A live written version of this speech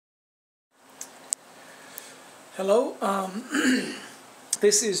Hello,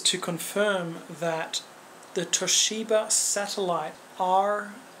 this is to confirm that the Toshiba Satellite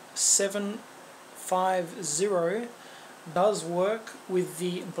R750 does work with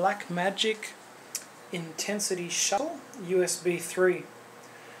the BlackMagic Intensity Shuttle USB3.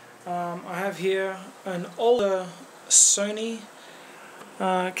 I have here an older Sony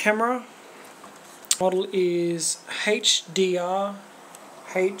camera. Model is HDR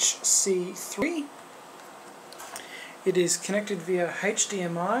HC3. It is connected via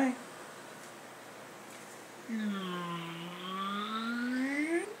HDMI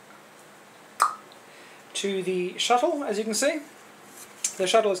to the shuttle, as you can see. The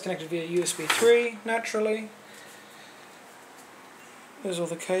shuttle is connected via USB 3, naturally. There's all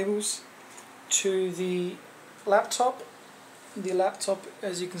the cables. To the laptop. The laptop,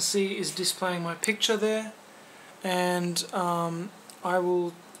 as you can see, is displaying my picture there. And I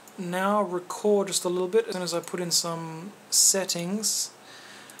will now record just a little bit as soon as I put in some settings.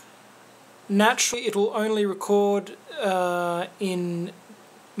 Naturally, it will only record in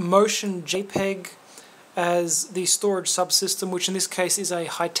motion JPEG as the storage subsystem, which in this case is a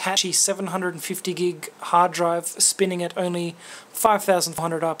Hitachi 750 gig hard drive spinning at only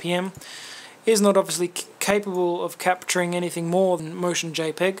 5,400 RPM. It is not obviously capable of capturing anything more than motion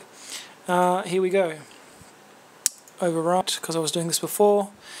JPEG. Here we go. Overwrite, because I was doing this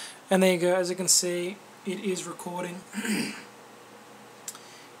before, and there you go. As you can see, it is recording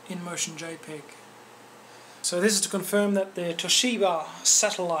in motion JPEG. So this is to confirm that the Toshiba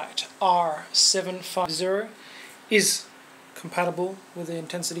Satellite R750 is compatible with the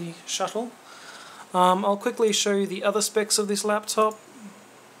Intensity Shuttle. I'll quickly show you the other specs of this laptop.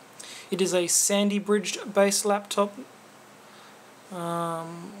 It is a Sandy Bridge based laptop.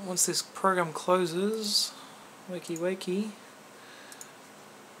 Once this program closes, wakey.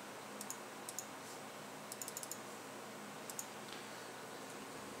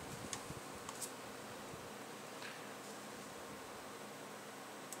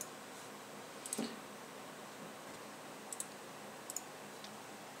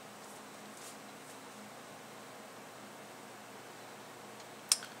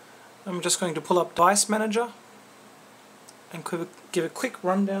 I'm just going to pull up Device Manager and give a quick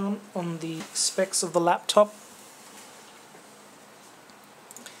rundown on the specs of the laptop.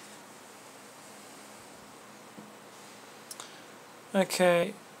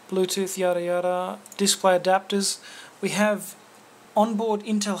 Okay, Bluetooth, yada yada, display adapters. We have onboard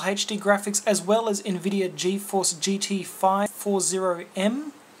Intel HD graphics as well as NVIDIA GeForce GT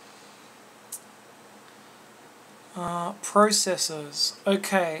 540M. Processors.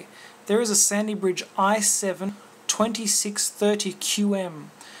 Okay, there is a Sandy Bridge i7 2630QM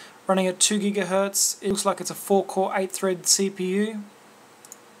running at 2 GHz. It looks like it's a 4-core 8-thread CPU.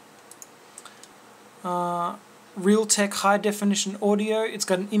 Realtek high definition audio. It's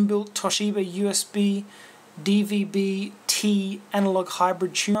got an inbuilt Toshiba USB DVB-T analog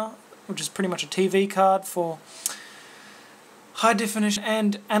hybrid tuner, which is pretty much a TV card for high definition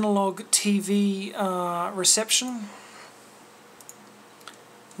and analog TV reception.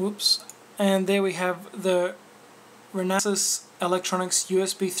 Whoops. And there we have the Renesas Electronics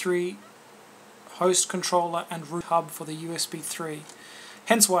USB 3 host controller and root hub for the USB 3.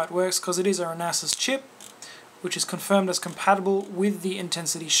 Hence why it works, because it is a Renesas chip, which is confirmed as compatible with the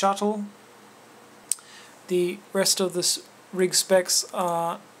Intensity Shuttle. The rest of this rig specs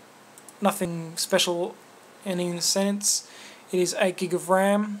are nothing special in any sense. It is 8 GB of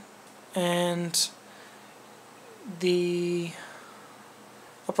RAM, and the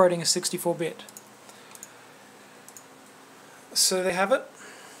operating is 64-bit. So they have it.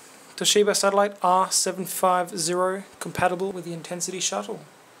 Toshiba Satellite R750 compatible with the Intensity Shuttle.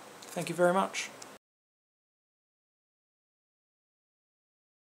 Thank you very much.